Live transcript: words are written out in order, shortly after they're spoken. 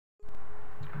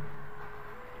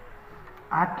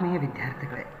ಆತ್ಮೀಯ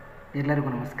ವಿದ್ಯಾರ್ಥಿಗಳೇ, ಎಲ್ಲರಿಗೂ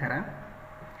ನಮಸ್ಕಾರ.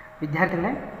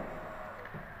 ವಿದ್ಯಾರ್ಥಿಗಳೇ,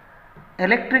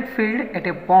 electric field at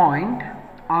a point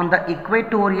on the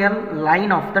equatorial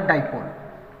line of the dipole.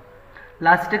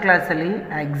 Last ಕ್ಲಾಸಲ್ಲಿ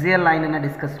ಆಕ್ಸಿಯಲ್ ಲೈನನ್ನು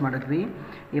ಡಿಸ್ಕಸ್ ಮಾಡಿದ್ವಿ.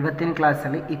 ಇವತ್ತಿನ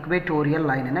ಕ್ಲಾಸಲ್ಲಿ ಇಕ್ವೆಟೋರಿಯಲ್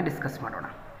ಲೈನನ್ನು ಡಿಸ್ಕಸ್ ಮಾಡೋಣ.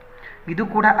 ಇದು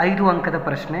ಕೂಡ 5 ಅಂಕದ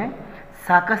ಪ್ರಶ್ನೆ.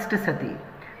 ಸಾಕಷ್ಟು ಸತಿ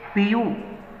PU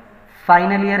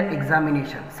final year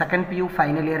examination, second PU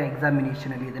final year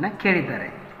ಎಕ್ಸಾಮಿನೇಷನಲ್ಲಿ ಇದನ್ನು ಕೇಳಿದ್ದಾರೆ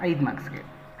 5 ಮಾರ್ಕ್ಸ್ಗೆ.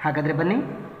 ಹಾಗಾದರೆ ಬನ್ನಿ,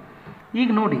 ಈಗ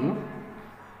ನೋಡಿ,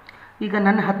 ಈಗ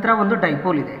ನನ್ನ ಹತ್ರ ಒಂದು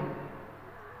ಡೈಪೋಲ್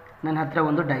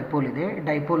ಇದೆ.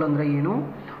 ಡೈಪೋಲ್ ಅಂದರೆ ಏನು?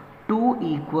 2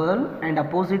 equal and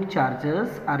opposite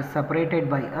charges R separated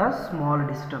by a small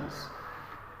distance.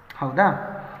 ಹೌದಾ?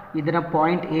 ಇದನ್ನು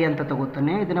ಪಾಯಿಂಟ್ A ಅಂತ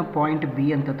ತಗೋತಾನೆ, ಇದನ್ನು ಪಾಯಿಂಟ್ B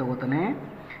ಅಂತ ತಗೋತಾನೆ.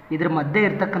 ಇದ್ರ ಮಧ್ಯೆ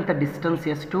ಇರ್ತಕ್ಕಂಥ ಡಿಸ್ಟೆನ್ಸ್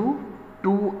ಎಷ್ಟು?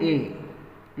 2A.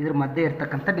 ಇದ್ರ ಮಧ್ಯೆ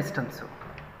ಇರ್ತಕ್ಕಂಥ ಡಿಸ್ಟೆನ್ಸು.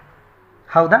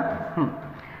 ಹೌದಾ?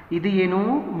 ಇದು ಏನು?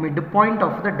 Mid point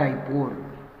of the dipole.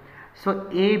 So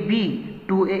AB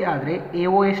 2A ಆದರೆ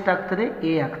AO ಎಷ್ಟಾಗ್ತದೆ?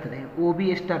 A ಆಗ್ತದೆ. OB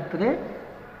ಎಷ್ಟಾಗ್ತದೆ?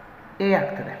 A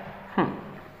ಆಗ್ತದೆ.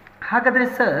 ಹಾಗಾದರೆ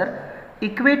ಸರ್,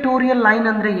 ಇಕ್ವೆಟೋರಿಯಲ್ ಲೈನ್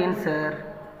ಅಂದರೆ ಏನು ಸರ್?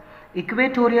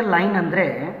 ಇಕ್ವೆಟೋರಿಯಲ್ ಲೈನ್ ಅಂದರೆ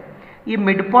ಈ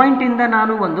ಮಿಡ್ ಪಾಯಿಂಟಿಂದ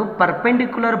ನಾನು ಒಂದು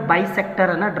ಪರ್ಪೆಂಡಿಕ್ಯುಲರ್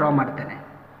ಬೈಸೆಕ್ಟರನ್ನು ಡ್ರಾ ಮಾಡ್ತೇನೆ.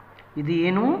 ಇದು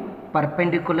ಏನು?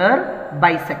 Perpendicular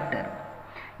bisector.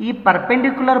 ಈ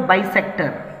perpendicular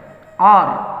bisector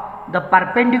R the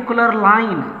perpendicular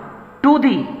line to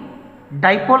the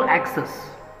dipole axis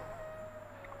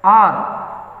or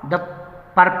the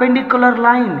perpendicular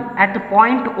line at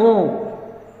point O,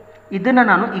 ಇದನ್ನು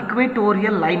ನಾನು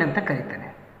ಇಕ್ವೆಟೋರಿಯಲ್ ಲೈನ್ ಅಂತ ಕರಿತೇನೆ.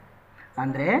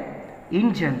 ಅಂದರೆ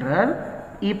ಇನ್ ಜನರಲ್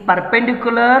ಈ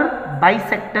ಪರ್ಪೆಂಡಿಕ್ಯುಲರ್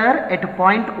ಬೈಸೆಕ್ಟರ್ ಎಟ್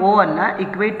ಪಾಯಿಂಟ್ O ಅನ್ನು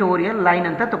ಇಕ್ವೆಟೋರಿಯಲ್ ಲೈನ್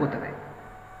ಅಂತ ತಗೋತೇವೆ.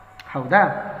 ಹೌದಾ?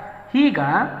 ಈಗ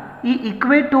ಈ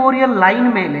ಇಕ್ವೆಟೋರಿಯಲ್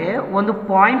ಲೈನ್ ಮೇಲೆ ಒಂದು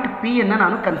ಪಾಯಿಂಟ್ P ಅನ್ನು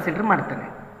ನಾನು ಕನ್ಸಿಡರ್ ಮಾಡ್ತೇನೆ.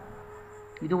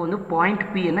 ಇದು ಒಂದು ಪಾಯಿಂಟ್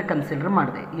P ಅನ್ನು ಕನ್ಸಿಡರ್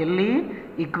ಮಾಡಿದೆ. ಎಲ್ಲಿ?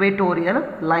 ಇಕ್ವೆಟೋರಿಯಲ್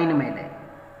ಲೈನ್ ಮೇಲೆ.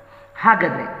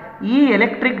 ಹಾಗಾದರೆ ಈ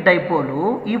ಎಲೆಕ್ಟ್ರಿಕ್ ಡೈಪೋಲು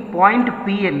ಈ ಪಾಯಿಂಟ್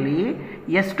P ಯಲ್ಲಿ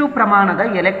ಎಷ್ಟು ಪ್ರಮಾಣದ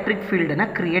ಎಲೆಕ್ಟ್ರಿಕ್ ಫೀಲ್ಡನ್ನು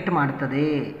ಕ್ರಿಯೇಟ್ ಮಾಡ್ತದೆ,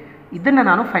 ಇದನ್ನು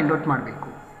ನಾನು ಫೈಂಡ್ ಔಟ್ ಮಾಡಬೇಕು.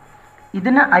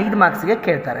 ಇದನ್ನು 5 ಮಾರ್ಕ್ಸ್ಗೆ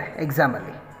ಕೇಳ್ತಾರೆ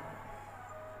ಎಕ್ಸಾಮಲ್ಲಿ.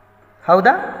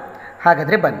 ಹೌದಾ?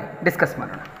 ಹಾಗಾದರೆ ಬನ್ನಿ ಡಿಸ್ಕಸ್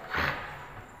ಮಾಡೋಣ.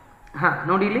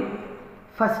 ನೋಡಿ ಇಲ್ಲಿ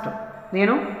ಫಸ್ಟು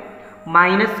ಏನು?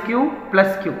 -Q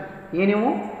 + Q.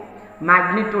 ಏನಿವು?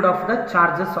 Magnitude of the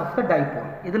charges of the dipole.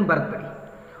 ಇದನ್ನು ಬರೆದ್ಬಿಡಿ.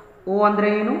 O ಅಂದರೆ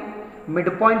ಏನು? Mid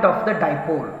point of the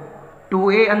dipole.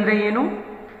 2A ಅಂದರೆ ಏನು?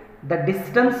 The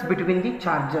distance between the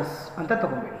charges ಅಂತ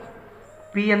ತಗೊಂಬೇಡಿ.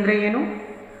 P ಅಂದರೆ ಏನು?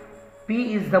 P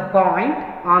is the point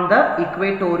on the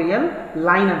equatorial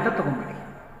line ಅಂತ ತಗೊಂಬೇಡಿ.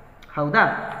 ಹೌದಾ?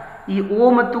 ಈ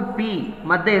O ಮತ್ತು P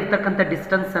ಮಧ್ಯೆ ಇರ್ತಕ್ಕಂಥ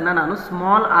ಡಿಸ್ಟೆನ್ಸನ್ನು ನಾನು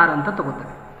ಸ್ಮಾಲ್ r ಅಂತ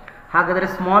ತಗೋತೇನೆ. ಹಾಗಾದರೆ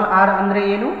ಸ್ಮಾಲ್ r ಅಂದರೆ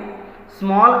ಏನು?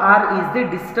 Small r is the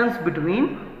distance between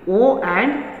O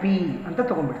and P ಅಂತ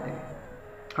ತೊಗೊಂಡ್ಬಿಡ್ತೇನೆ.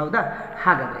 ಹೌದಾ?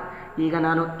 ಹಾಗಾದರೆ ಈಗ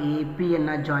ನಾನು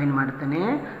AP-ಯನ್ನು ಜಾಯಿನ್ ಮಾಡ್ತೇನೆ,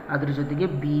 ಅದ್ರ ಜೊತೆಗೆ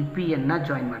BP-ಯನ್ನು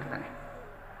ಜಾಯಿನ್ ಮಾಡ್ತಾನೆ.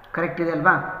 ಕರೆಕ್ಟ್ ಇದೆ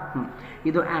ಅಲ್ವಾ?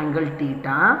 ಇದು ಆ್ಯಂಗಲ್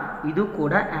ಥೀಟಾ, ಇದು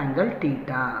ಕೂಡ ಆ್ಯಂಗಲ್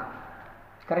ಥೀಟಾ.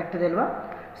 ಕರೆಕ್ಟ್ ಇದೆ ಅಲ್ವಾ?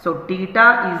 So theta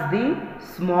is the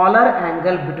smaller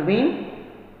angle between,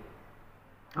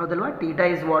 ಹೌದಲ್ವಾ? Theta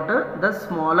is what? The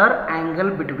smaller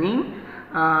angle between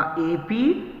AP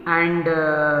and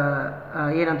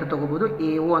ಏನಂತ ತೊಗೋಬೋದು?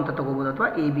 AO ಅಂತ ತೊಗೋಬೋದು, ಅಥವಾ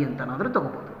AB ಅಂತನಾದರೂ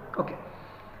ತೊಗೋಬೋದು. ಓಕೆ,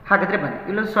 ಹಾಗಾದರೆ ಬನ್ನಿ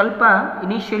ಇಲ್ಲೊಂದು ಸ್ವಲ್ಪ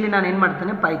ಇನಿಷಿಯಲಿ ನಾನು ಏನು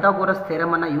ಮಾಡ್ತೇನೆ, ಪೈಥಾಗೋರಸ್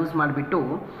ಥಿಯರಮನ್ನು ಯೂಸ್ ಮಾಡಿಬಿಟ್ಟು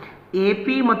AP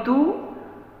ಮತ್ತು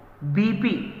BP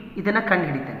ಇದನ್ನು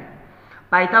ಕಂಡುಹಿಡಿತೇನೆ.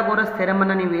 ಪೈಥಾಗೋರಸ್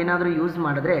ಥಿಯರಮನ್ನು ನೀವು ಏನಾದರೂ ಯೂಸ್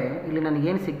ಮಾಡಿದ್ರೆ ಇಲ್ಲಿ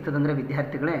ನನಗೇನು ಸಿಗ್ತದಂದರೆ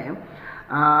ವಿದ್ಯಾರ್ಥಿಗಳೇ,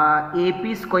 AP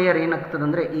square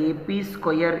ಏನಾಗ್ತದಂದರೆ AP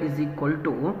square is equal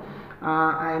to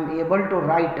I am able to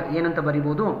right ಏನಂತ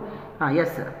ಬರಿಬೋದು?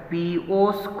 S, PO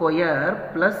square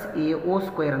plus AO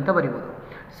square ಅಂತ ಬರಿಬೋದು.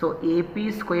 So AP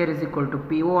square is equal to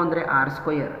PO ಅಂದರೆ R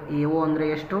ಸ್ಕ್ವಯರ್, AO ಅಂದರೆ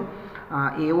ಎಷ್ಟು?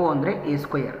 AO ಅಂದರೆ A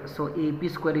square. So AP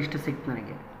square ಇಷ್ಟು ಸಿಕ್ತು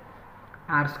ನನಗೆ,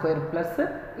 R square plus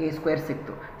A square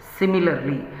ಸಿಕ್ತು.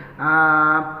 ಸಿಮಿಲರ್ಲಿ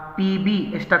PB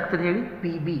ಎಷ್ಟಾಗ್ತದೆ ಹೇಳಿ?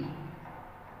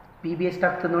 PB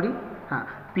ಎಷ್ಟಾಗ್ತದೆ ನೋಡಿ.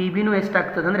 PBನೂ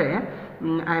ಎಷ್ಟಾಗ್ತದೆ ಅಂದರೆ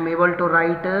I am able to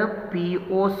right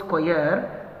PO square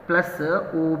plus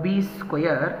OB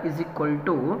square is equal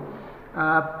to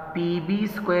PB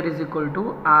square is equal to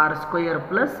R square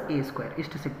plus A square.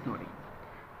 ಇಷ್ಟು ಸಿಕ್ತು ನೋಡಿ,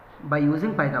 by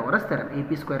using Pythagoras theorem.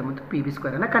 AP square ಮತ್ತು PB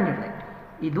ಸ್ಕ್ವಯರನ್ನು ಕಂಡುಹಿಡಿದೆ.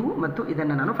 ಇದು ಮತ್ತು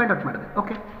ಇದನ್ನು ನಾನು ಫೈಂಡ್ ಔಟ್ ಮಾಡಿದೆ.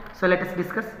 Okay, so let us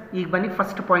discuss. ಈಗ ಬನ್ನಿ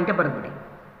ಫಸ್ಟ್ ಪಾಯಿಂಟೇ ಬರೆದ್ಬಿಡಿ.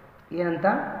 ಏನಂತ?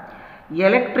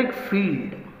 Electric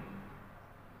field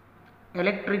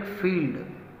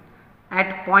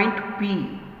at point P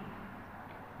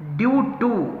due to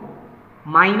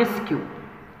 -Q.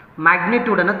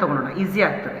 ಮ್ಯಾಗ್ನಿಟ್ಯೂಡನ್ನು ತೊಗೊಳ್ಳೋಣ, ಈಸಿ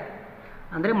ಆಗ್ತದೆ.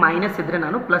 ಅಂದರೆ ಮೈನಸ್ ಇದ್ದರೆ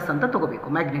ನಾನು ಪ್ಲಸ್ ಅಂತ ತೊಗೋಬೇಕು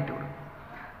ಮ್ಯಾಗ್ನಿಟ್ಯೂಡ್.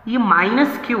 ಈ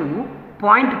 -Q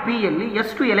ಪಾಯಿಂಟ್ P ಯಲ್ಲಿ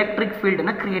ಎಷ್ಟು ಎಲೆಕ್ಟ್ರಿಕ್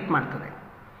ಫೀಲ್ಡನ್ನು ಕ್ರಿಯೇಟ್ ಮಾಡ್ತದೆ?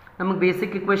 ನಮಗೆ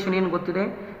ಬೇಸಿಕ್ ಇಕ್ವೇಷನ್ ಏನು ಗೊತ್ತಿದೆ,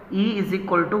 E is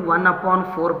equal to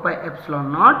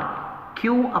 1/4πε0 Q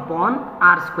upon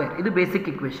R square. ಇದು ಬೇಸಿಕ್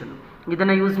ಇಕ್ವೇಷನ್.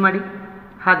 ಇದನ್ನು ಯೂಸ್ ಮಾಡಿ.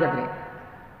 ಹಾಗಾದರೆ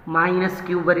ಮೈನಸ್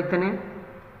ಕ್ಯೂ ಬರಿತೇನೆ,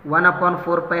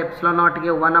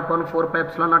 1/4πε0ಗೆ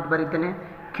 1/4πε0 ಬರಿತೇನೆ.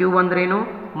 ಕ್ಯೂ ಅಂದ್ರೇನು,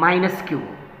 ಮೈನಸ್ ಕ್ಯೂ,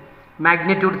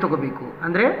 ಮ್ಯಾಗ್ನಿಟ್ಯೂಡ್ ತೊಗೋಬೇಕು,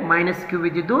 ಅಂದರೆ ಮೈನಸ್ ಕ್ಯೂ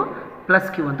ಇದ್ದಿದ್ದು ಪ್ಲಸ್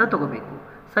ಕ್ಯೂ ಅಂತ ತೊಗೋಬೇಕು.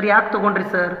 ಸರ್ ಯಾಕೆ ತೊಗೊಂಡ್ರಿ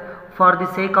sir? For the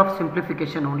sake of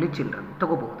simplification only children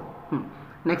ತೊಗೋಬಹುದು.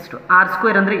 ನೆಕ್ಸ್ಟು ಆರ್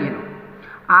ಸ್ಕ್ವೇರ್ ಅಂದರೆ ಏನು?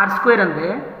 ಆರ್ ಸ್ಕ್ವೇರ್ ಅಂದರೆ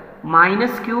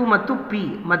ಮೈನಸ್ ಕ್ಯೂ ಮತ್ತು ಪಿ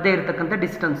ಮಧ್ಯೆ ಇರತಕ್ಕಂಥ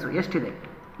ಡಿಸ್ಟೆನ್ಸು ಎಷ್ಟಿದೆ,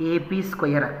 ಎ ಪಿ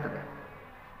ಸ್ಕ್ವಯರ್ ಆಗ್ತದೆ.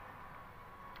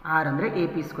 ಆರ್ ಅಂದರೆ ಎ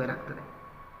ಪಿ ಸ್ಕ್ವೇರ್ ಆಗ್ತದೆ,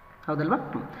 ಹೌದಲ್ವಾ?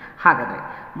 ಹಾಗಾದರೆ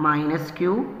minus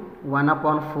Q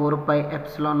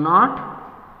 1/4πε0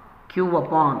 Q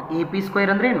upon A P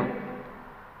square ಅಂದರೆ ಏನು,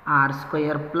 R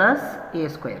square plus A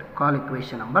square. Call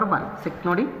equation number 1 ಸಿಕ್ತು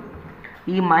ನೋಡಿ.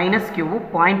 ಈ ಮೈನಸ್ ಕ್ಯೂ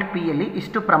ಪಾಯಿಂಟ್ ಪಿ ಯಲ್ಲಿ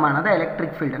ಇಷ್ಟು ಪ್ರಮಾಣದ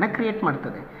ಎಲೆಕ್ಟ್ರಿಕ್ ಫೀಲ್ಡನ್ನು ಕ್ರಿಯೇಟ್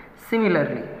ಮಾಡ್ತದೆ.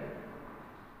 Similarly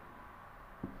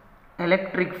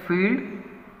electric field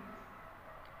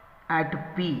at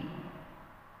P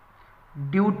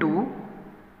due to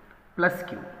plus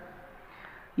Q.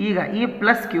 ಈಗ ಈ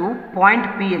ಪ್ಲಸ್ ಕ್ಯೂ ಪಾಯಿಂಟ್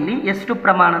ಪಿ ಯಲ್ಲಿ ಎಷ್ಟು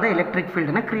ಪ್ರಮಾಣದ ಎಲೆಕ್ಟ್ರಿಕ್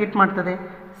ಫೀಲ್ಡನ್ನು ಕ್ರಿಯೇಟ್ ಮಾಡ್ತದೆ?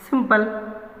 ಸಿಂಪಲ್,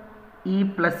 ಇ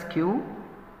ಪ್ಲಸ್ ಕ್ಯೂ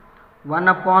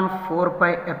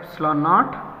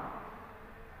 1/4πε0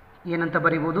 ಏನಂತ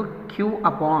ಬರೀಬೋದು, ಕ್ಯೂ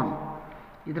ಅಪಾನ್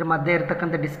ಇದ್ರ ಮಧ್ಯೆ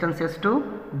ಇರತಕ್ಕಂಥ ಡಿಸ್ಟೆನ್ಸ್ ಎಷ್ಟು,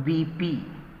 ಬಿ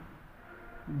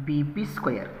ಪಿ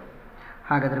ಸ್ಕ್ವಯರ್.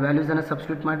 ಹಾಗಾದರೆ ವ್ಯಾಲ್ಯೂಸನ್ನು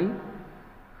ಸಬ್ಸ್ಟಿಟ್ಯೂಟ್ ಮಾಡಿ.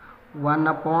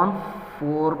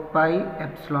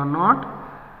 1/4πε0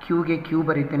 ಕ್ಯೂಗೆ ಕ್ಯೂ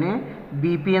ಬರೀತೇನೆ.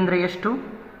 ಬಿ ಪಿ ಅಂದರೆ ಎಷ್ಟು,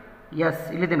 ಎಸ್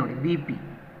ಇಲ್ಲಿದೆ ನೋಡಿ, B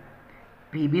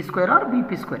B square R B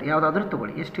P square ಯಾವುದಾದ್ರೂ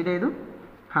ತೊಗೊಳ್ಳಿ. ಎಷ್ಟಿದೆ ಇದು?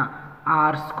 ಹಾಂ,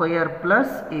 R square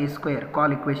plus A square.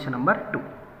 Call equation number 2.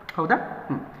 ಹೌದಾ?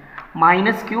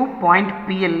 ಮೈನಸ್ ಕ್ಯೂ ಪಾಯಿಂಟ್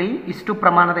ಪಿ ಯಲ್ಲಿ ಇಷ್ಟು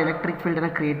ಪ್ರಮಾಣದ ಎಲೆಕ್ಟ್ರಿಕ್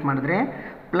ಫೀಲ್ಡನ್ನು ಕ್ರಿಯೇಟ್ ಮಾಡಿದ್ರೆ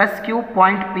ಪ್ಲಸ್ ಕ್ಯೂ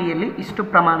ಪಾಯಿಂಟ್ ಪಿ ಯಲ್ಲಿ ಇಷ್ಟು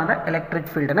ಪ್ರಮಾಣದ ಎಲೆಕ್ಟ್ರಿಕ್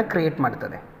ಫೀಲ್ಡನ್ನು ಕ್ರಿಯೇಟ್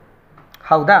ಮಾಡ್ತದೆ.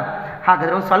 ಹೌದಾ?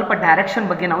 ಹಾಗಾದರೆ ಒಂದು ಸ್ವಲ್ಪ ಡೈರೆಕ್ಷನ್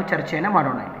ಬಗ್ಗೆ ನಾವು ಚರ್ಚೆಯನ್ನು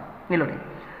ಮಾಡೋಣ. ಇಲ್ಲಿ ನೋಡಿ,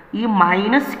 ಈ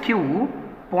ಮೈನಸ್ ಕ್ಯೂ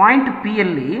ಪಾಯಿಂಟ್ ಪಿ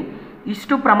ಯಲ್ಲಿ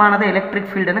ಇಷ್ಟು ಪ್ರಮಾಣದ ಎಲೆಕ್ಟ್ರಿಕ್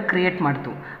ಫೀಲ್ಡನ್ನು ಕ್ರಿಯೇಟ್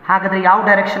ಮಾಡ್ತು. ಹಾಗಾದರೆ ಯಾವ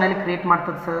ಡೈರೆಕ್ಷನಲ್ಲಿ ಕ್ರಿಯೇಟ್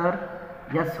ಮಾಡ್ತದೆ ಸರ್?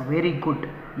 S, very good.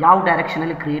 ಯಾವ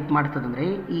ಡೈರೆಕ್ಷನಲ್ಲಿ ಕ್ರಿಯೇಟ್ ಮಾಡ್ತದಂದರೆ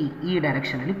ಈ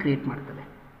ಡೈರೆಕ್ಷನಲ್ಲಿ ಕ್ರಿಯೇಟ್ ಮಾಡ್ತದೆ.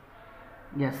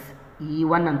 ಎಸ್,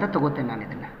 E1 ಅಂತ ತೊಗೋತೇನೆ ನಾನು.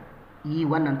 ಇದನ್ನು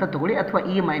E1 ಅಂತ ತೊಗೊಳ್ಳಿ, ಅಥವಾ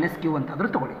E ಮೈನಸ್ ಕ್ಯೂ ಅಂತಾದರೂ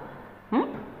ತೊಗೊಳ್ಳಿ.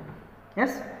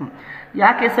 ಎಸ್,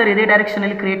 ಯಾಕೆ ಸರ್ ಇದೇ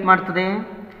ಡೈರೆಕ್ಷನಲ್ಲಿ ಕ್ರಿಯೇಟ್ ಮಾಡ್ತದೆ?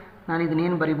 ನಾನು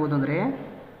ಇದನ್ನೇನು ಬರಿಬೋದು ಅಂದರೆ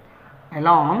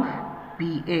ಅಲಾಂಗ್ ಪಿ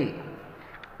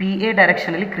ಎ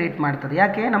ಡೈರೆಕ್ಷನಲ್ಲಿ ಕ್ರಿಯೇಟ್ ಮಾಡ್ತದೆ.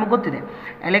 ಯಾಕೆ? ನಮಗೆ ಗೊತ್ತಿದೆ,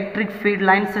 electric field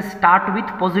lines start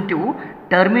with positive,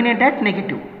 terminate at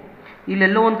negative.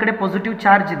 ಇಲ್ಲೆಲ್ಲೋ ಒಂದು ಕಡೆ ಪಾಸಿಟಿವ್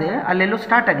ಚಾರ್ಜ್ ಇದೆ, ಅಲ್ಲೆಲ್ಲೋ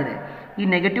ಸ್ಟಾರ್ಟ್ ಆಗಿದೆ, ಈ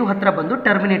ನೆಗೆಟಿವ್ ಹತ್ತಿರ ಬಂದು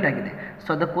ಟರ್ಮಿನೇಟ್ ಆಗಿದೆ. ಸೊ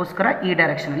ಅದಕ್ಕೋಸ್ಕರ ಈ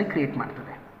ಡೈರೆಕ್ಷನಲ್ಲಿ ಕ್ರಿಯೇಟ್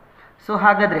ಮಾಡ್ತದೆ. ಸೊ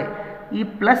ಹಾಗಾದರೆ ಈ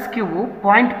ಪ್ಲಸ್ ಕ್ಯೂ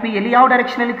ಪಾಯಿಂಟ್ ಪಿ ಯಲ್ಲಿ ಯಾವ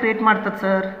ಡೈರೆಕ್ಷನಲ್ಲಿ ಕ್ರಿಯೇಟ್ ಮಾಡ್ತದೆ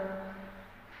ಸರ್?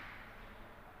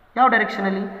 ಯಾವ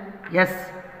ಡೈರೆಕ್ಷನಲ್ಲಿ? ಎಸ್,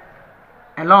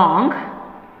 ಅಲಾಂಗ್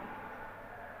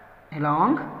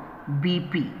ಬಿ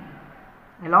ಪಿ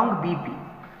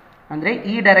ಅಂದರೆ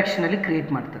ಈ ಡೈರೆಕ್ಷನಲ್ಲಿ ಕ್ರಿಯೇಟ್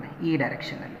ಮಾಡ್ತದೆ. ಈ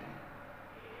ಡೈರೆಕ್ಷನಲ್ಲಿ,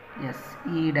 ಎಸ್,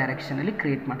 ಈ ಡೈರೆಕ್ಷನಲ್ಲಿ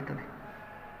ಕ್ರಿಯೇಟ್ ಮಾಡ್ತದೆ.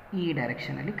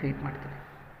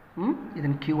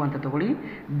 ಇದನ್ನು ಕ್ಯೂ ಅಂತ ತಗೊಳ್ಳಿ.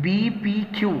 ಬಿ ಪಿ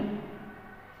ಕ್ಯೂ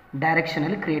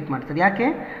ಡೈರೆಕ್ಷನಲ್ಲಿ ಕ್ರಿಯೇಟ್ ಮಾಡ್ತದೆ. ಯಾಕೆ?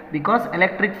 Because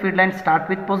electric field line start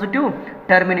with positive,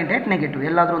 terminate at negative.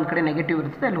 ಎಲ್ಲಾದರೂ ಒಂದು ಕಡೆ ನೆಗೆಟಿವ್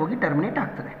ಇರ್ತದೆ, ಅಲ್ಲಿ ಹೋಗಿ ಟರ್ಮಿನೇಟ್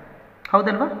ಆಗ್ತದೆ.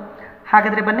 ಹೌದಲ್ವಾ?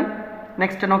 ಹಾಗಾದರೆ ಬನ್ನಿ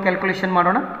ನೆಕ್ಸ್ಟ್ ನಾವು ಕ್ಯಾಲ್ಕುಲೇಷನ್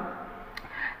ಮಾಡೋಣ.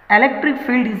 Electric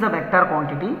field is a vector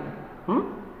quantity.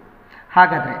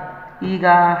 ಹಾಗಾದರೆ ಈಗ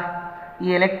ಈ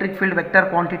ಎಲೆಕ್ಟ್ರಿಕ್ ಫೀಲ್ಡ್ ವೆಕ್ಟರ್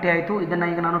ಕ್ವಾಂಟಿಟಿ ಆಯಿತು. ಇದನ್ನು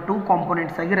ಈಗ ನಾನು 2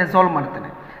 ಕಾಂಪೊನೆಂಟ್ಸ್ ಆಗಿ ರೆಸಾಲ್ವ್ ಮಾಡ್ತೇನೆ.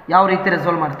 ಯಾವ ರೀತಿ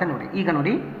ರೆಸಾಲ್ವ್ ಮಾಡ್ತೇನೆ ನೋಡಿ. ಈಗ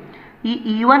ನೋಡಿ, ಈ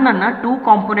E1 ಅನ್ನು 2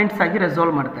 ಕಾಂಪೊನೆಂಟ್ಸ್ ಆಗಿ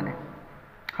ರೆಸಾಲ್ವ್ ಮಾಡ್ತೇನೆ.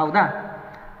 ಹೌದಾ?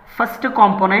 ಫಸ್ಟ್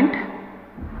ಕಾಂಪೊನೆಂಟ್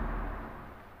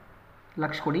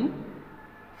ಲಕ್ಷ ಕೊಡಿ.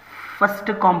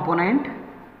 First component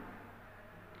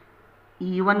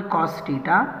E1 cos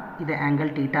theta, ಇದೆ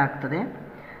ಆ್ಯಂಗಲ್ ಟೀಟಾ ಆಗ್ತದೆ.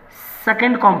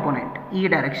 ಸೆಕೆಂಡ್ ಕಾಂಪೊನೆಂಟ್ ಈ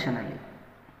ಡೈರೆಕ್ಷನಲ್ಲಿ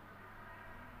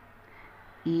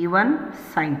E1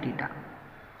 ಸೈನ್ ಟೀಟಾ.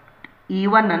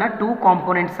 E1 ಅನ್ನು 2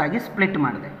 ಕಾಂಪೊನೆಂಟ್ಸ್ ಆಗಿ ಸ್ಪ್ಲಿಟ್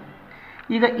ಮಾಡಿದೆ.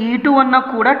 ಈಗ E2 ಅನ್ನು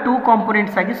ಕೂಡ 2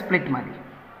 ಕಾಂಪೊನೆಂಟ್ಸ್ ಆಗಿ ಸ್ಪ್ಲಿಟ್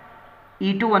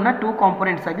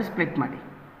ಮಾಡಿ.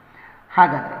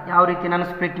 ಹಾಗಾದರೆ ಯಾವ ರೀತಿ ನಾನು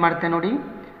ಸ್ಪ್ಲಿಟ್ ಮಾಡ್ತೇನೆ ನೋಡಿ.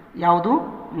 ಯಾವುದು?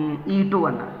 E2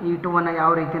 ಅನ್ನು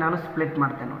ಯಾವ ರೀತಿ ನಾನು ಸ್ಪ್ಲಿಟ್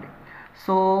ಮಾಡ್ತೇನೆ ನೋಡಿ.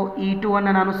 ಸೊ E2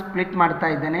 ಅನ್ನು ನಾನು ಸ್ಪ್ಲಿಟ್ ಮಾಡ್ತಾ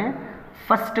ಇದ್ದೇನೆ.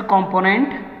 First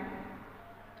component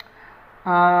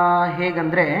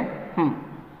ಹೇಗಂದರೆ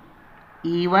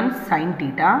E1 sine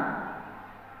theta,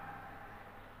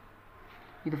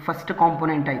 ಇದು ಫಸ್ಟ್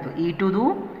ಕಾಂಪೊನೆಂಟ್ ಆಯಿತು. E2ದು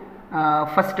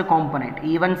first component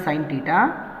E1 sine theta.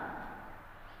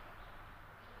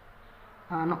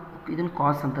 ಇದನ್ನು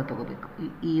ಕಾಸ್ ಅಂತ ತಗೋಬೇಕು.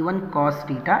 E1 ಕಾಸ್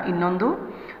ಟೀಟಾ, ಇನ್ನೊಂದು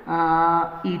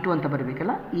E2 ಅಂತ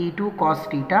ಬರಬೇಕಲ್ಲ. E2 cos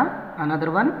theta,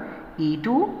 another one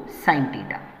E2 sine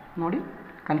theta. ನೋಡಿ,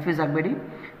 ಕನ್ಫ್ಯೂಸ್ ಆಗಬೇಡಿ.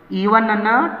 E1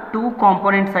 ಅನ್ನು 2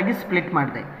 ಕಾಂಪೋನೆಂಟ್ಸ್ ಆಗಿ ಸ್ಪ್ಲಿಟ್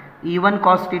ಮಾಡಿದೆ, E1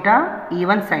 cos θ,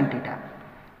 E1 sin θ.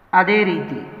 ಅದೇ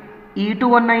ರೀತಿ E2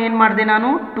 ಅನ್ನು ಏನು ಮಾಡಿದೆ ನಾನು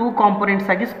 2 ಕಾಂಪೋನೆಂಟ್ಸ್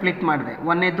ಆಗಿ ಸ್ಪ್ಲಿಟ್ ಮಾಡಿದೆ,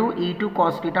 ಒಂದೇದು E2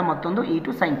 cos θ, ಮತ್ತೊಂದು E2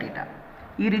 sin θ.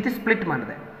 ಈ ರೀತಿ ಸ್ಪ್ಲಿಟ್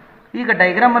ಮಾಡಿದೆ. ಈಗ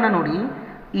ಡೈಗ್ರಾಮನ್ನು ನೋಡಿ,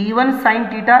 E1 sin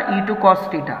θ, E2 cos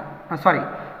θ,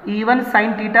 E1 sin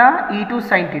θ, E2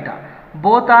 sin θ,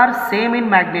 both are same in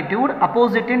magnitude,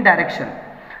 opposite in direction.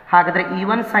 ಹಾಗಾದರೆ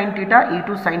E1 sin θ, E2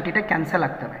 sin θ cancel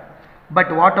ಆಗ್ತವೆ.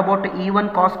 But what about E1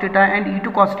 cos θ and E2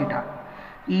 cos θ?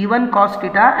 E1 cos θ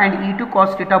and E2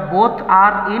 cos θ both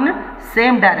are in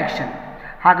same direction.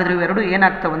 ಹಾಗಾದರೆ ಇವೆರಡು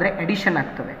ಏನಾಗ್ತವೆ ಅಂದರೆ edition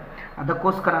ಆಗ್ತವೆ.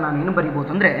 ಅದಕ್ಕೋಸ್ಕರ ನಾನು ಏನು ಬರಿಬೋದು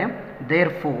ಅಂದರೆ,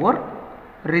 there four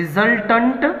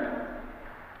ರಿಸಲ್ಟಂಟ್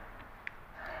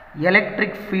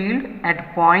electric field at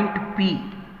point P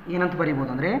ಏನಂತ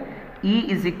ಬರಿಬೋದು ಅಂದರೆ, E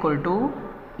is equal to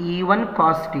E1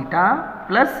 cos θ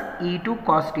plus E2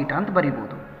 cos θ ಅಂತ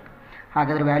ಬರಿಬೋದು.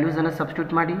 ಹಾಗಾದರೆ ವ್ಯಾಲ್ಯೂಸನ್ನು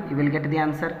ಸಬ್ಸ್ಟಿಟ್ಯೂಟ್ ಮಾಡಿ, you will get the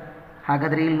answer.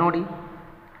 ಹಾಗಾದರೆ ಇಲ್ಲಿ ನೋಡಿ,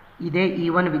 ಇದೇ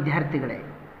E1 ವಿದ್ಯಾರ್ಥಿಗಳೇ,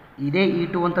 ಇದೇ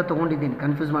E2 ಅಂತ ತೊಗೊಂಡಿದ್ದೀನಿ,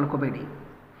 ಕನ್ಫ್ಯೂಸ್ ಮಾಡ್ಕೋಬೇಡಿ.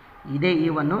 ಇದೇ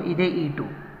E1, ಇದೇ E2,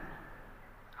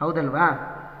 ಹೌದಲ್ವಾ?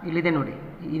 ಇಲ್ಲಿದೆ ನೋಡಿ,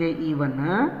 ಇದೇ E1,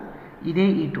 ಇದೇ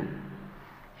E2.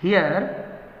 Here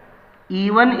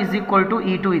E1 is equal to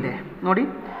E2 ಇದೆ ನೋಡಿ,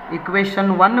 ಇಕ್ವೇಷನ್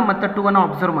 1 ಮತ್ತು 2 ಅನ್ನು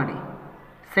ಅಬ್ಸರ್ವ್ ಮಾಡಿ,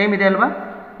 ಸೇಮ್ ಇದೆ ಅಲ್ವಾ?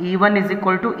 E1 is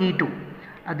equal to E2,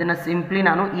 ಅದನ್ನು ಸಿಂಪ್ಲಿ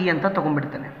ನಾನು E ಅಂತ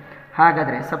ತೊಗೊಂಡ್ಬಿಡ್ತೇನೆ.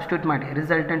 ಹಾಗಾದರೆ ಸಬ್ಸ್ಟಿಟ್ಯೂಟ್ ಮಾಡಿ,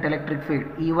 ರಿಸಲ್ಟೆಂಟ್ ಎಲೆಕ್ಟ್ರಿಕ್ ಫೀಲ್ಡ್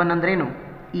E1 ಅಂದ್ರೇನು?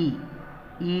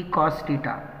 E cos θ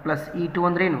ಪ್ಲಸ್ E2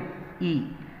 ಅಂದ್ರೇನು? E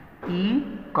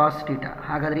cos θ.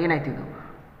 ಹಾಗಾದರೆ ಏನಾಯ್ತು ಇದು?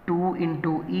 2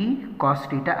 ಇಂಟು E cos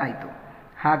θ ಆಯಿತು.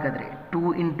 ಹಾಗಾದರೆ 2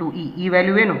 ಇಂಟು ಈ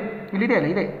ವ್ಯಾಲ್ಯೂ ಏನು? ಇಲ್ಲಿದೆ ಅಲ್ಲ,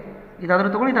 ಇದೆ, ಇದಾದರೂ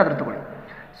ತೊಗೊಳ್ಳಿ, ಇದಾದರೂ ತೊಗೊಳ್ಳಿ.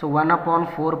 So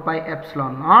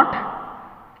 1/4πε0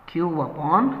 Q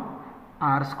upon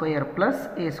R square plus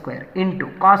A square into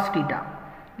cos θ.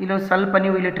 ಇಲ್ಲೊಂದು ಸ್ವಲ್ಪ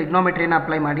ನೀವು ಇಲ್ಲಿ ಟ್ರಿಗ್ನೋಮೆಟ್ರಿಯನ್ನು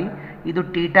ಅಪ್ಲೈ ಮಾಡಿ, ಇದು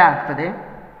θ ಆಗ್ತದೆ.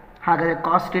 ಹಾಗಾದರೆ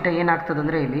cos θ ಏನಾಗ್ತದೆ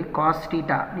ಅಂದರೆ, ಇಲ್ಲಿ cos θ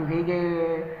ನೀವು ಹೇಗೆ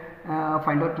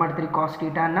ಫೈಂಡ್ ಔಟ್ ಮಾಡ್ತೀರಿ cos θ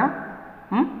ಅನ್ನು?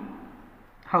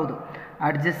 ಹೌದು,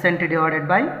 ಅಡ್ಜಸೆಂಟ್ ಡಿವೈಡೆಡ್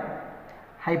ಬೈ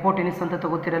ಹೈಪೋಟೆನಿಸ್ ಅಂತ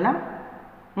ತಗೋತಿರಲ್ಲ.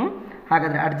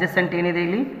 ಹಾಗಾದರೆ ಅಡ್ಜಸೆಂಟ್ ಏನಿದೆ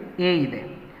ಇಲ್ಲಿ? A ಇದೆ.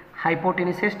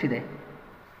 ಹೈಪೋಟೆನಿಸ್ ಎಷ್ಟಿದೆ?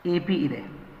 AP ಇದೆ.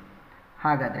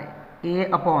 ಹಾಗಾದರೆ A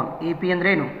ಅಪಾನ್ AP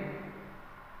ಅಂದ್ರೇನು?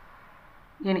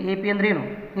 ಏನು AP ಅಂದ್ರೇನು?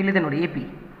 ಇಲ್ಲಿದೆ ನೋಡಿ, AP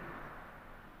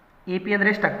ಅಂದರೆ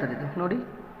ಎಷ್ಟಾಗ್ತದೆ ಇದು ನೋಡಿ?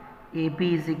 AP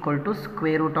is equal to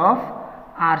square root of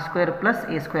R square plus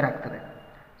A square ಆಗ್ತದೆ.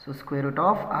 So square root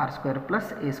of R square plus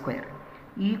A square.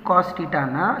 ಈ cos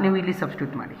θನ ನೀವು ಇಲ್ಲಿ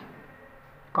ಸಬ್ಸ್ಟಿಟ್ಯೂಟ್ ಮಾಡಿ.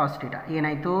 cos θ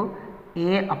ಏನಾಯಿತು? A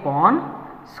upon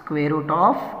square root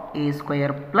of A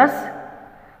square plus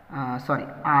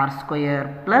R square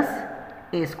plus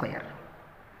A square.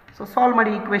 So solve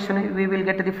ಮಾಡಿ equation, we will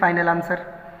get the final answer.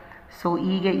 So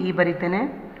ಈಗ ಈ ಬರಿತೇನೆ,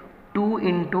 2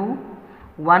 into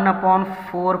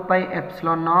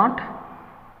 1/4πε0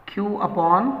 Q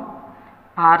upon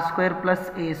R square plus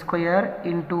A square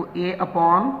into A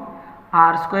upon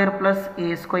R square plus A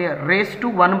square raise to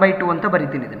 1/2 ಅಂತ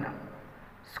ಬರಿತೀನಿ. ಇದನ್ನು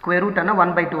square ರೂಟನ್ನು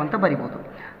 1/2 ಅಂತ ಬರಿಬೋದು.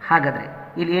 ಹಾಗಾದರೆ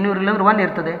ಇಲ್ಲಿ ಏನೂ ಇರಲಿಲ್ಲ ಅಂದ್ರೆ 1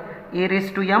 ಇರ್ತದೆ. A raise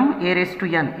to M, A raise to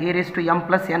N, A raise to M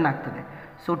plus N ಆಗ್ತದೆ.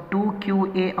 So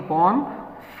 2QA upon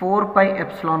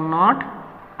 4πε0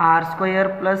 R square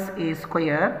plus A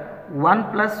square 1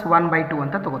 plus 1/2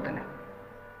 ಅಂತ ತಗೋತಾನೆ.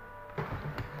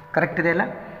 ಕರೆಕ್ಟ್ ಇದೆ ಅಲ್ಲ?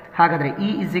 ಹಾಗಾದರೆ E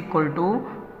is equal to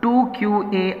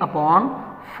 2QA upon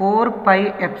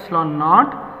 4πε0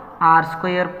 R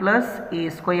square plus A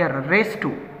square raise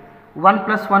to 1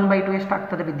 plus 1/2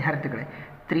 ಎಷ್ಟಾಗ್ತದೆ ವಿದ್ಯಾರ್ಥಿಗಳೇ?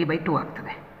 3/2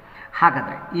 ಆಗ್ತದೆ.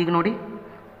 ಹಾಗಾದರೆ ಈಗ ನೋಡಿ,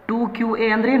 2QA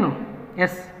ಅಂದ್ರೇನು?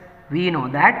 S, we know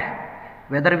that,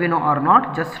 whether we know R not,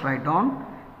 just write down.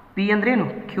 P ಅಂದ್ರೇನು?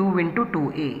 Q into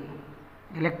 2A,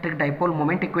 electric dipole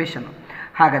moment equation.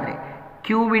 ಹಾಗಾದರೆ Q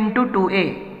into 2A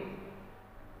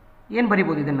ಏನು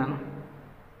ಬರಿಬೋದು? ಇದನ್ನು ನಾನು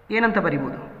ಏನಂತ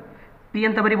ಬರಿಬೋದು? P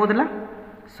ಅಂತ ಬರಿಬೋದಲ್ಲ?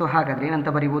 ಸೊ ಹಾಗಾದರೆ ಏನಂತ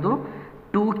ಬರಿಬೋದು?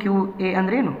 2QA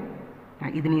ಅಂದ್ರೇನು?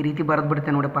 ಇದನ್ನ ಈ ರೀತಿ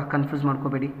ಬರೆದ್ಬಿಡ್ತೇನೆ ನೋಡಪ್ಪ, ಕನ್ಫ್ಯೂಸ್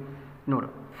ಮಾಡ್ಕೋಬೇಡಿ. ನೋಡು,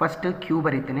 ಫಸ್ಟ್ Q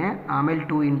ಬರೀತೇನೆ, ಆಮೇಲೆ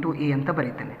 2 ಇಂಟು A ಅಂತ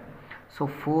ಬರೀತೇನೆ. So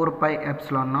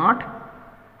 4πε0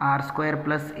 R square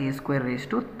plus A square raise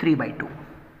to 3/2.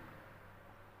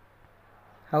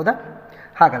 ಹೌದಾ?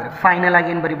 ಹಾಗಾದರೆ ಫೈನಲ್ ಆಗಿ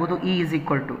ಏನು ಬರಿಬೋದು? E is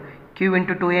equal to Q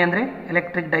into 2A ಅಂದರೆ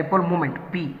electric dipole moment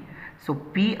P. So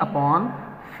P upon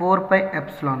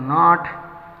 4πε0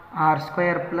 R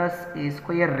square plus A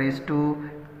square raise to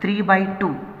 3/2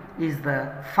 is the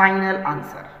final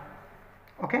answer.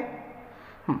 Okay,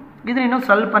 ಇದನ್ನು ಇನ್ನೂ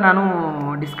ಸ್ವಲ್ಪ ನಾನು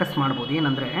ಡಿಸ್ಕಸ್ ಮಾಡ್ಬೋದು.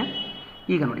 ಏನಂದರೆ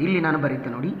ಈಗ ನೋಡಿ, ಇಲ್ಲಿ ನಾನು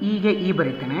ಬರೀತೇನೆ ನೋಡಿ, ಈಗ E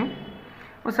ಬರೀತೇನೆ.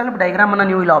 ಒಂದು ಸ್ವಲ್ಪ ಡೈಗ್ರಾಮನ್ನು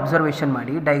ನೀವು ಇಲ್ಲಿ ಅಬ್ಸರ್ವೇಷನ್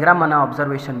ಮಾಡಿ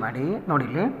ನೋಡಿ.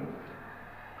 ಇಲ್ಲಿ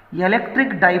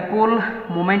ಎಲೆಕ್ಟ್ರಿಕ್ ಡೈಪೋಲ್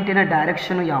ಮೂಮೆಂಟಿನ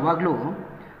ಡೈರೆಕ್ಷನು ಯಾವಾಗಲೂ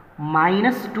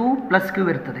 -2 + Q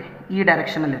ಇರ್ತದೆ. ಈ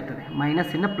ಡೈರೆಕ್ಷನಲ್ಲಿ ಇರ್ತದೆ,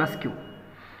 ಮೈನಸ್ಸಿಂದ +Q.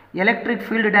 ಎಲೆಕ್ಟ್ರಿಕ್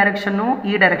ಫೀಲ್ಡ್ ಡೈರೆಕ್ಷನ್ನು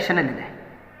ಈ ಡೈರೆಕ್ಷನಲ್ಲಿದೆ,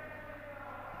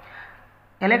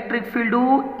 ಎಲೆಕ್ಟ್ರಿಕ್ ಫೀಲ್ಡು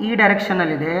ಈ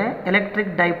ಡೈರೆಕ್ಷನಲ್ಲಿದೆ,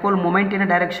 ಎಲೆಕ್ಟ್ರಿಕ್ ಡೈಪೋಲ್ ಮೊಮೆಂಟಿನ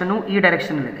ಡೈರೆಕ್ಷನ್ನು ಈ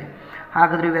ಡೈರೆಕ್ಷನಲ್ಲಿದೆ.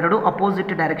 ಹಾಗಾದರೆ ಇವೆರಡು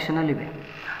ಅಪೋಸಿಟ್ ಡೈರೆಕ್ಷನಲ್ಲಿವೆ.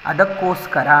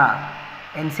 ಅದಕ್ಕೋಸ್ಕರ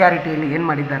ಎನ್ ಸಿ ಆರ್ ಟಿಯಲ್ಲಿ ಏನು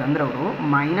ಮಾಡಿದ್ದಾರೆ ಅಂದರೆ ಅವರು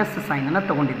ಮೈನಸ್ ಸೈನನ್ನು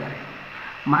ತೊಗೊಂಡಿದ್ದಾರೆ.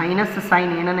 ಮೈನಸ್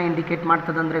ಸೈನ್ ಏನನ್ನು ಇಂಡಿಕೇಟ್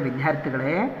ಮಾಡ್ತದಂದರೆ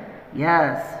ವಿದ್ಯಾರ್ಥಿಗಳೇ,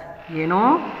 ಎಸ್ ಏನು,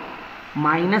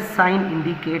 minus sine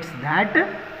indicates that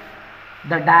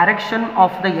the direction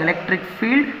of the electric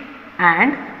field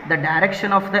and the direction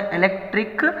of the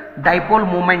electric dipole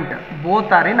moment both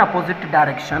are in opposite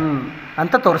direction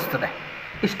ಅಂತ ತೋರಿಸ್ತದೆ.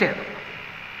 ಇಷ್ಟೇ ಅದು.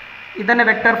 ಇದನ್ನು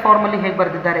ವೆಕ್ಟರ್ ಫಾರ್ಮಲ್ಲಿ ಹೇಗೆ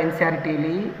ಬರೆದಿದ್ದಾರೆ N C R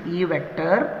ಟಿಯಲ್ಲಿ, E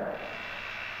vector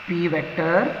P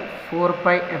vector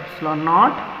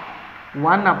 4πε0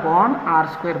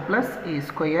 1/r² plus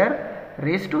a²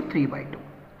 raised to 3/2.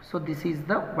 So this is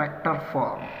the vector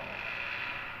form.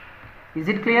 Is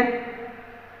it clear?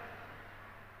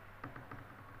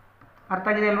 ಅರ್ಥ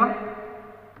ಆಗಿದೆ ಅಲ್ವಾ?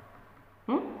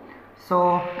 ಸೊ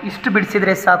ಇಷ್ಟು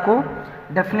ಬಿಡಿಸಿದರೆ ಸಾಕು.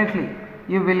 Definitely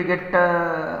you will get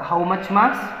how much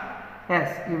marks?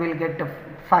 S, you will get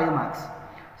 5 marks.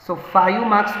 So 5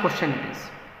 marks question it is.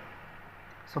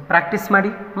 So practice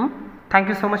ಮಾಡಿ. Thank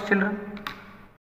you so much children.